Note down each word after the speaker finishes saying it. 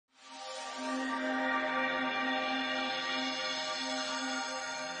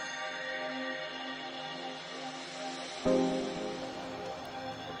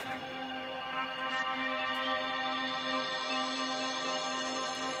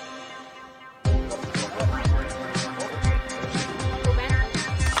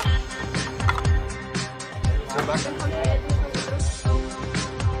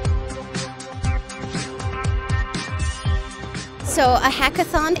So a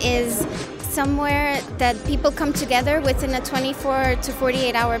hackathon is somewhere that people come together within a 24 to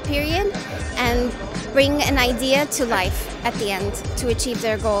 48 hour period and bring an idea to life at the end to achieve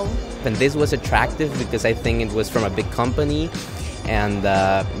their goal. And this was attractive because I think it was from a big company, and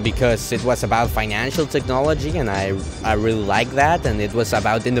because it was about financial technology, and I really like that, and it was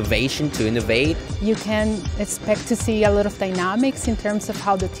about innovation to innovate. You can expect to see a lot of dynamics in terms of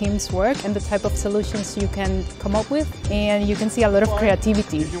how the teams work and the type of solutions you can come up with, and you can see a lot of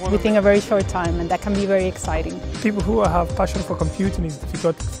creativity within a very short time, and that can be very exciting. People who have passion for computing is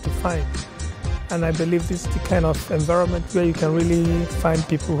difficult to find, and I believe this is the kind of environment where you can really find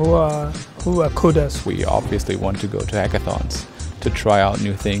people who are coders. We obviously want to go to hackathons to try out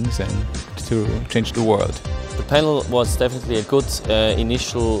new things and to change the world. The panel was definitely a good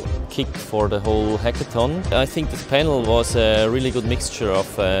initial kick for the whole hackathon. I think this panel was a really good mixture of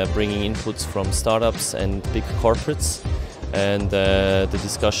bringing inputs from startups and big corporates, and the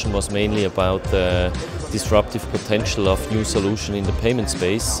discussion was mainly about the disruptive potential of new solutions in the payment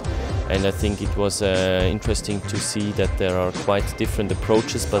space. And I think it was interesting to see that there are quite different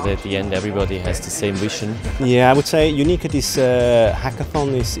approaches, but at the end everybody has the same vision. Yeah, I would say unique at this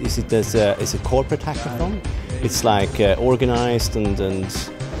hackathon is it as a corporate hackathon. It's like organized and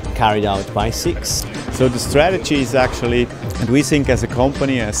carried out by SIX. So the strategy is actually, and we think as a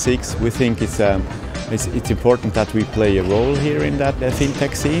company, as SIX, we think it's important that we play a role here in that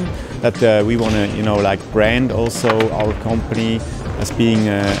fintech scene, that we want to brand also our company as being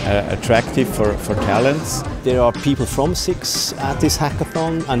attractive for talents. There are people from SIX at this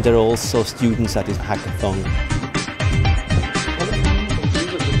hackathon, and there are also students at this hackathon.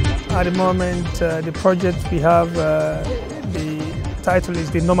 At the moment, the project we have, the title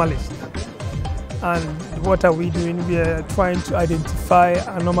is The Anomalist. And what are we doing? We are trying to identify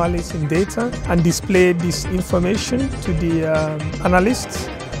anomalies in data and display this information to the analysts,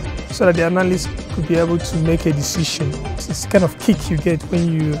 so that the analyst could be able to make a decision. It's kind of kick you get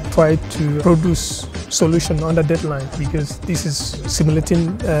when you try to produce solution under deadline, because this is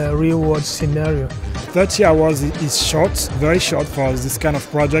simulating a real world scenario. 30 hours is short, very short for this kind of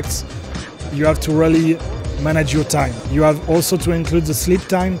projects. You have to really manage your time. You have also to include the sleep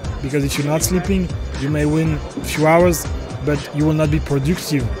time, because if you're not sleeping, you may win a few hours, but you will not be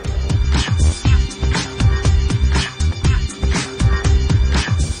productive.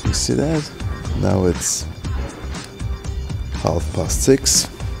 You see that? Now it's 6:30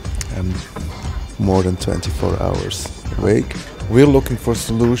 and more than 24 hours awake. We're looking for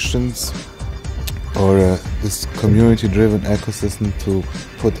solutions or this community-driven ecosystem to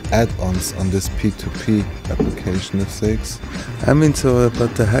put add-ons on this P2P application of SIX.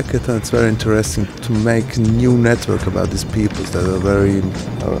 About the hackathon, it's very interesting to make a new network about these people that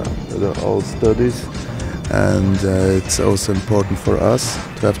are all studies. And it's also important for us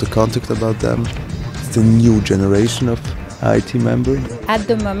to have the contact about them. It's the new generation of IT member. At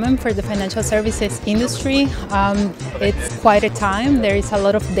the moment, for the financial services industry, it's quite a time. There is a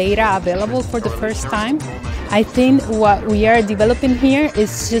lot of data available for the first time. I think what we are developing here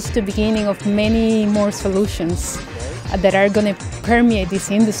is just the beginning of many more solutions that are going to permeate this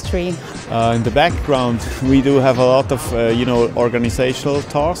industry. In the background, we do have a lot of organizational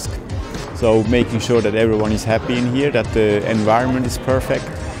tasks. So making sure that everyone is happy in here, that the environment is perfect,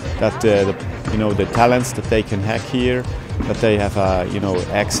 that the talents that they can hack here, that they have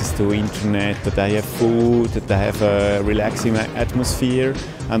access to internet, that they have food, that they have a relaxing atmosphere,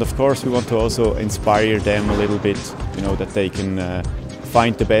 and of course we want to also inspire them a little bit, that they can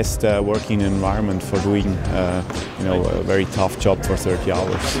find the best working environment for doing a very tough job for 30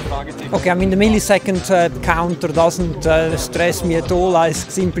 hours. Okay, I mean the millisecond counter doesn't stress me at all. I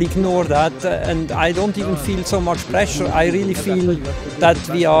simply ignore that, and I don't even feel so much pressure. I really feel that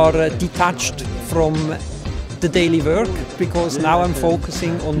we are detached from the daily work, because now I'm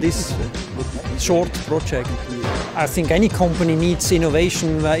focusing on this short project. I think any company needs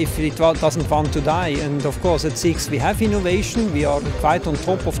innovation if it doesn't want to die, and of course at SIX we have innovation, we are quite on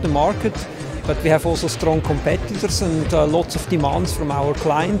top of the market, but we have also strong competitors and lots of demands from our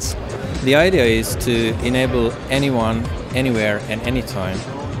clients. The idea is to enable anyone, anywhere and anytime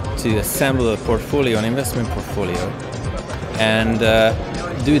to assemble a portfolio, an investment portfolio, and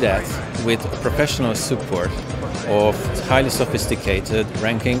do that with professional support of highly sophisticated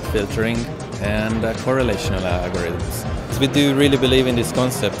ranking, filtering and correlational algorithms. We do really believe in this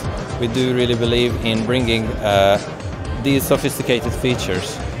concept. We do really believe in bringing these sophisticated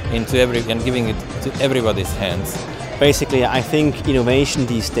features into and giving it to everybody's hands. Basically, I think innovation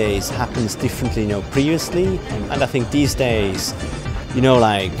these days happens differently, previously, and I think these days you know,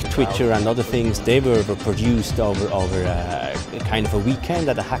 like Twitter and other things, they were produced over kind of a weekend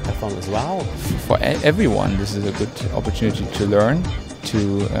at a hackathon as well. For everyone, this is a good opportunity to learn,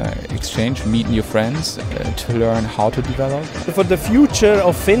 to exchange, meet new friends, to learn how to develop. For the future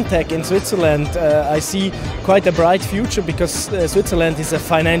of fintech in Switzerland, I see quite a bright future because Switzerland is a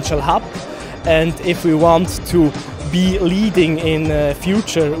financial hub, and if we want to be leading in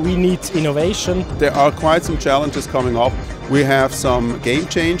future, we need innovation. There are quite some challenges coming up. We have some game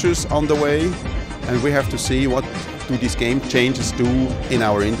changers on the way, and we have to see what do these game changers do in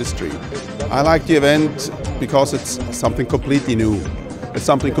our industry. I like the event because it's something completely new. It's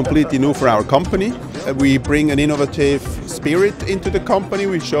something completely new for our company. We bring an innovative spirit into the company.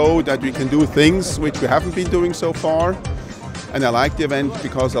 We show that we can do things which we haven't been doing so far. And I like the event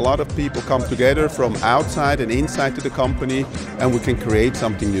because a lot of people come together from outside and inside to the company, and we can create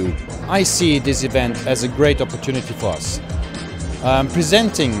something new. I see this event as a great opportunity for us.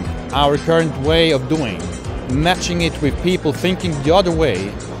 Presenting our current way of doing, matching it with people thinking the other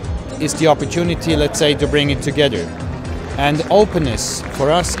way, is the opportunity, let's say, to bring it together. And openness for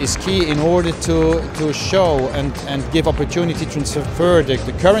us is key in order to show and give opportunity to transfer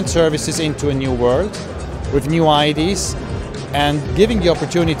the current services into a new world with new ideas, and giving the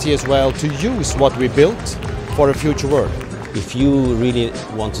opportunity as well to use what we built for a future world. If you really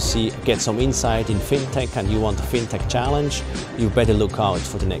want to get some insight in fintech and you want a fintech challenge, you better look out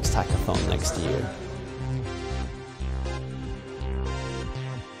for the next hackathon next year.